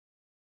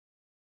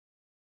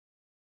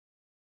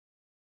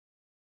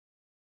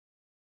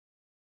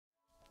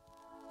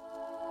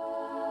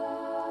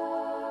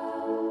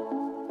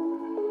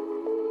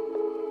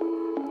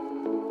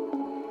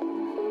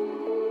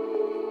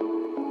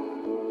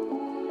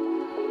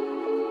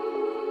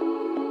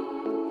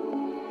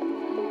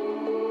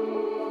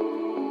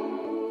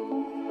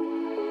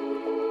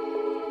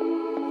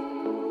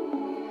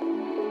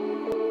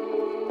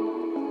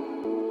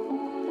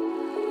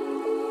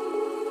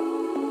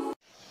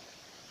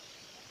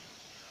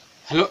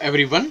Hello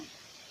everyone.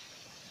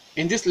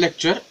 In this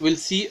lecture we'll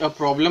see a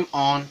problem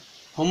on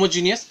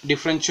homogeneous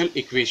differential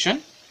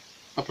equation.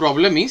 A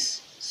problem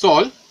is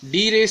solve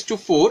d raised to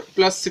 4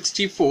 plus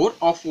 64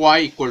 of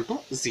y equal to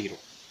 0.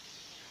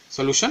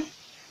 Solution.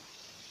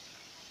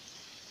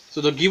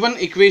 So the given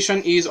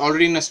equation is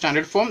already in a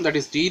standard form, that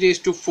is d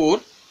raised to 4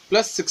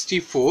 plus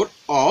 64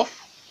 of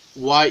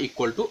y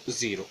equal to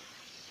 0.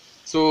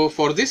 So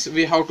for this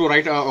we have to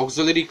write our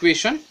auxiliary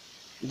equation.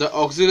 The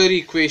auxiliary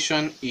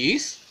equation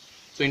is,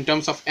 so in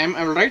terms of m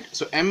I will write,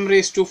 so m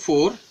raised to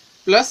 4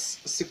 plus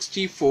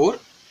 64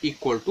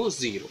 equal to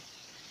 0.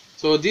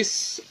 So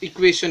this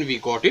equation we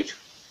got it.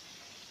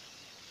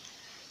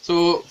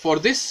 So for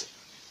this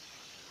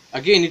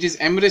again it is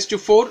m raised to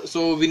 4,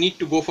 so we need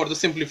to go for the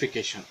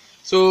simplification.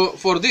 So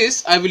for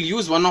this I will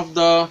use one of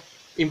the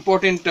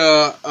important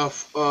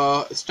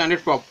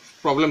standard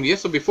problem here.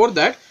 So before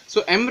that,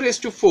 so m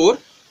raised to 4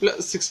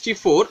 plus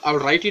 64 I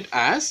will write it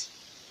as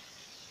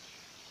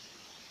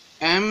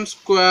m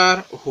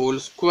square whole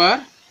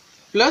square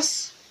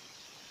plus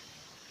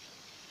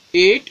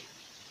 8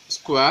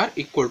 square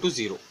equal to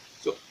 0.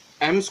 So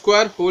m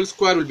square whole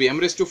square will be m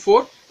raised to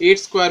 4, 8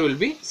 square will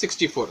be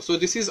 64. So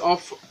this is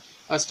of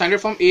a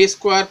standard form a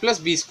square plus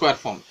b square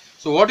form.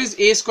 So what is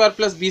a square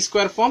plus b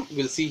square form?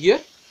 We'll see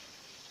here.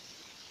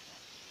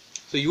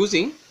 So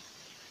using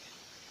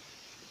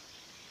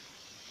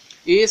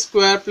a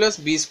square plus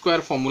b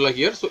square formula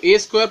here. So a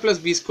square plus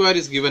b square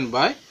is given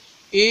by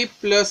a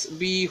plus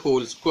b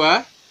whole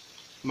square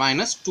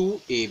minus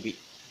 2ab.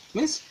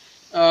 Means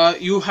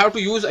you have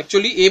to use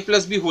actually a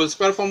plus b whole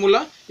square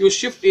formula. You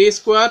shift a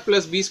square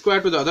plus b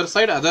square to the other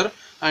side,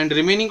 and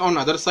remaining on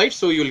other side,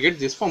 so you will get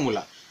this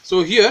formula.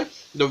 So here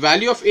the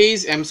value of a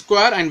is m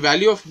square and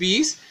value of b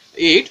is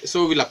 8,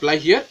 so we'll apply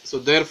here. So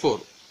therefore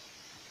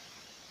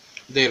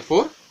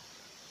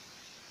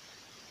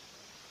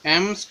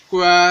m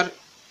square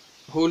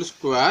whole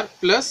square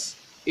plus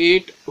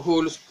 8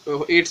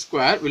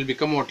 square will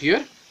become what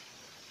here?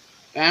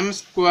 M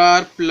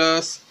square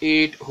plus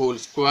 8 whole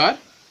square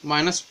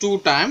minus 2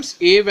 times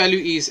a value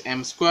is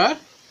m square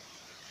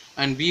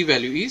and b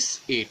value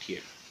is 8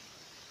 here.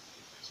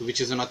 So which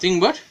is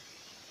nothing but,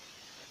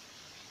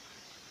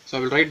 so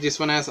I will write this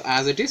one as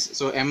it is.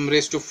 So m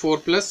raised to 4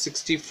 plus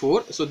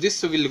 64. So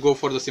this will go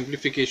for the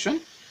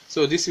simplification.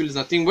 So this will is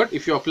nothing but,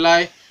 if you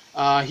apply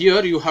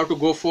here you have to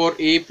go for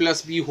a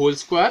plus b whole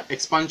square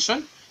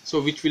expansion.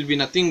 So which will be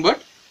nothing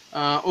but,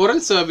 or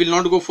else will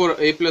not go for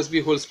a plus b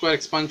whole square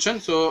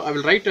expansion. So I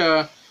will write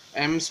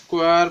m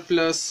square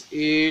plus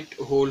 8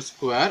 whole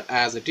square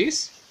as it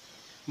is,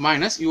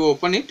 minus, you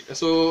open it,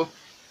 so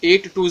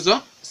 8 to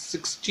the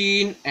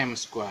 16 m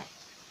square,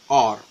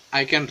 or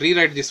I can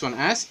rewrite this one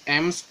as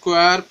m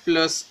square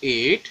plus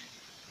 8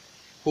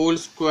 whole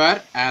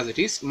square as it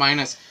is,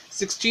 minus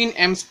 16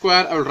 m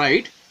square, I will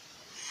write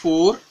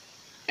 4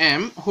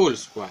 m whole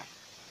square.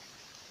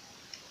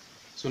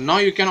 So now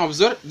you can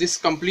observe this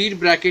complete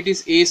bracket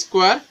is a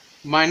square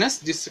minus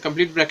this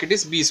complete bracket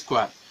is b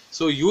square.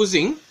 So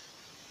using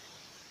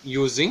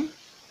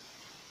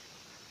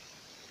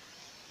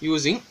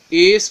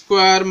a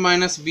square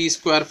minus b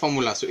square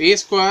formula. So a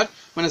square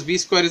minus b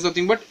square is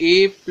nothing but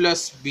a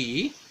plus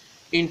b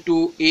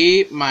into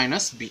a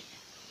minus b.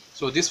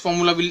 So this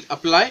formula will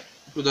apply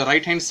to the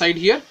right hand side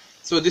here.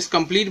 So this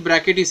complete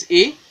bracket is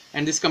a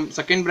and this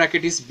second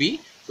bracket is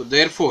b. So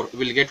therefore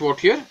we will get what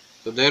here?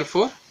 So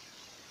therefore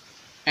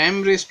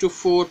m raised to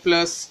 4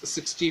 plus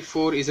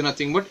 64 is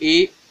nothing but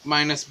a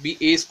minus b,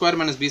 a square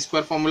minus b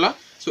square formula.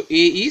 So a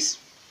is,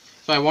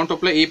 so I want to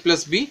apply a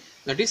plus b,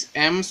 that is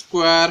m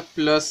square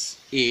plus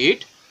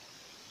 8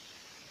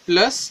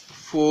 plus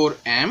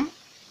 4m,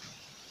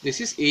 this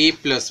is a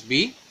plus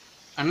b.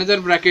 Another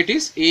bracket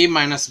is a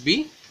minus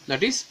b,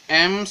 that is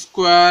m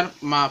square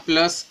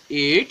plus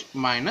 8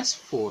 minus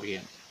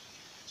 4n.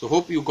 So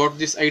hope you got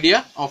this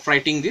idea of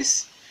writing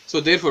this.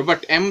 So therefore,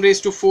 but m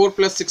raised to 4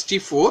 plus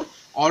 64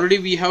 already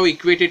we have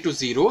equated to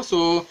 0.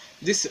 So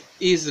this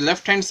is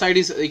left hand side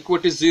is equal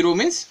to 0,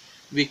 means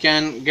we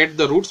can get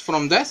the roots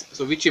from that.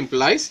 So which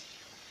implies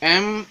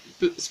m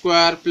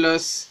square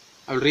plus,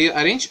 I will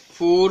rearrange,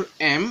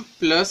 4m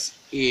plus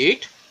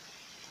 8,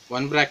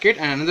 one bracket,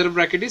 and another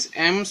bracket is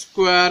m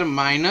square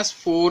minus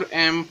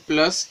 4m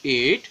plus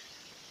 8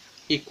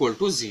 equal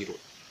to 0,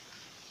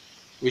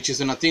 which is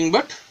nothing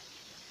but,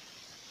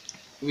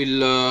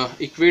 we'll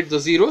equate the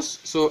zeros.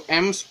 So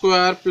m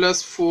square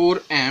plus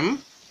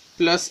 4m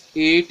plus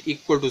 8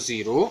 equal to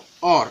 0,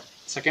 or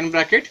second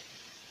bracket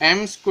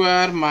m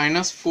square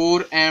minus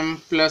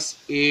 4m plus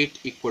 8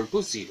 equal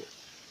to 0.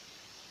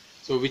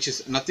 So which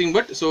is nothing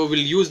but, so we'll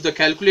use the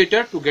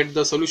calculator to get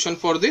the solution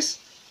for this.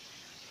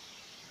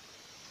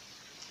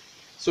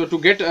 So to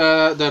get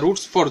the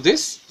roots for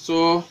this,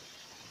 so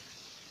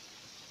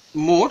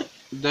mode,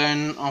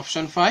 then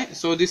option 5.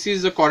 So this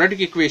is the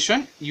quadratic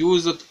equation,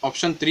 use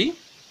option 3.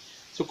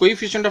 So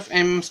coefficient of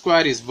m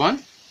square is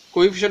 1,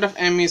 coefficient of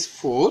m is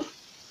 4,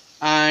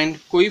 and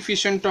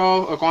coefficient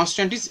of a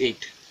constant is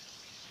 8.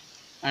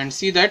 And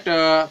see that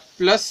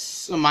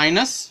plus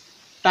minus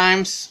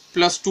times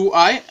plus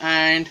 2i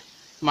and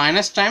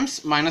minus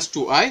times minus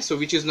 2i, so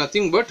which is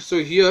nothing but, so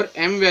here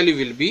m value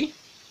will be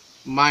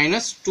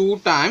minus 2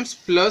 times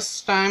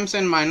plus times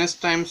and minus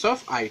times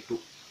of i2.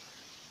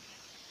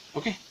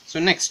 Okay, so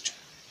next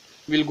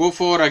we'll go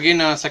for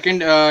again a second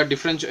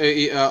differential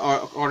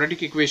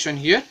quadratic equation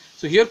here.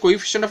 So here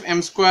coefficient of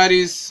m square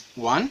is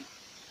 1,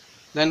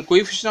 then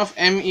coefficient of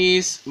m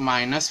is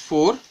minus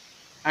 4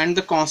 and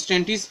the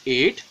constant is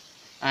 8,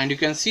 and you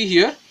can see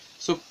here,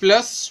 so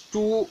plus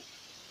 2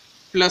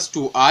 plus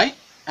 2i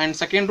and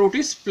second root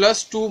is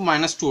plus 2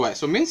 minus 2i,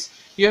 so means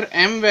here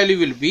m value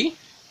will be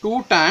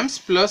 2 times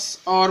plus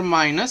or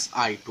minus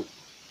i2.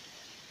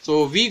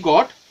 So we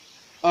got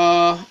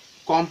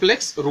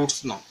complex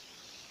roots now.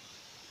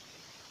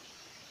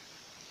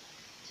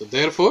 So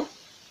therefore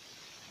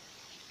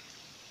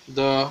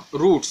the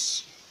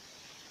roots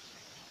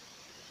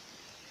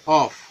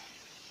of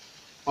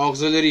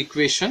auxiliary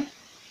equation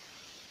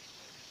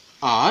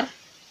are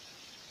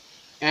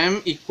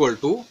m equal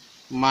to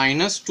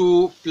minus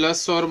 2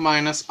 plus or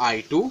minus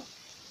i2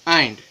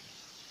 and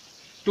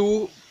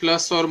 2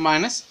 plus or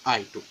minus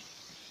i2.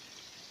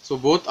 So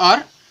both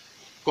are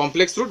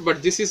complex root,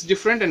 but this is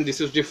different and this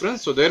is different.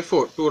 So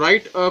therefore to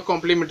write a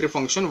complementary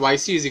function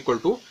yc is equal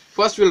to,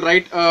 first we'll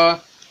write a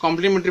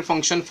complementary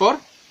function for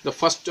the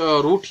first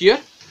root here,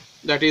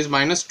 that is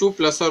minus 2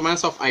 plus or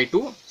minus of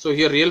i2. So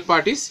here real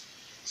part is,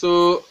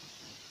 so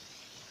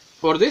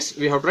for this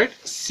we have to write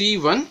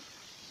c1,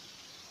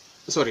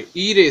 sorry,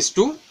 e raised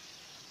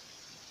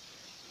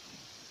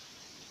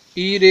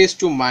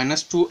to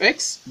minus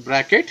 2x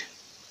bracket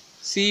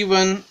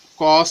c1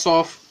 cos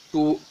of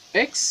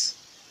 2x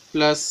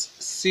plus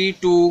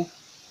c2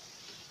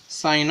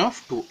 sin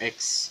of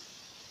 2x,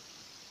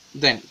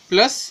 then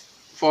plus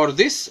for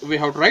this we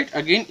have to write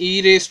again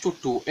e raised to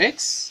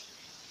 2x,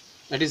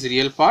 that is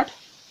real part,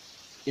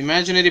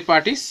 imaginary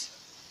part is,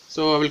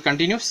 so I will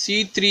continue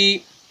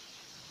c3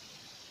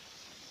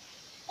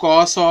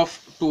 cos of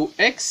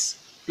 2x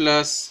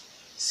plus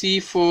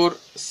c4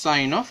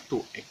 sin of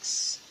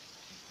 2x.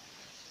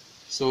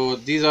 So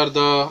these are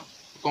the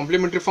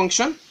complementary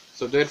function.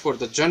 So therefore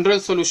the general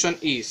solution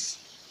is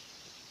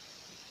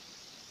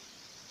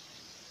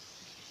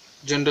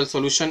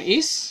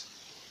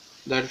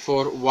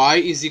therefore y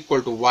is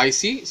equal to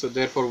yc. So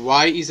therefore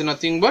y is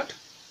nothing but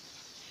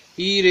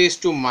e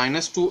raised to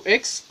minus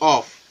 2x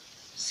of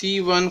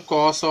c1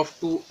 cos of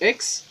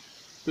 2x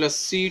plus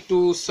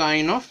c2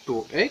 sin of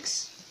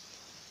 2x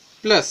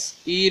plus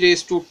e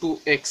raised to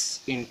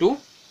 2x into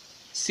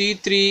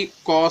c3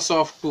 cos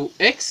of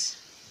 2x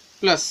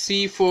plus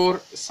c4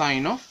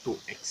 sin of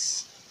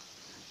 2x.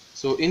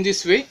 So in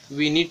this way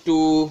we need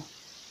to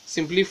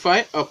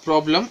simplify a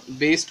problem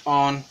based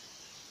on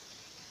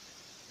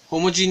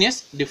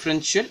homogeneous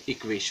differential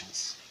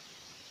equations.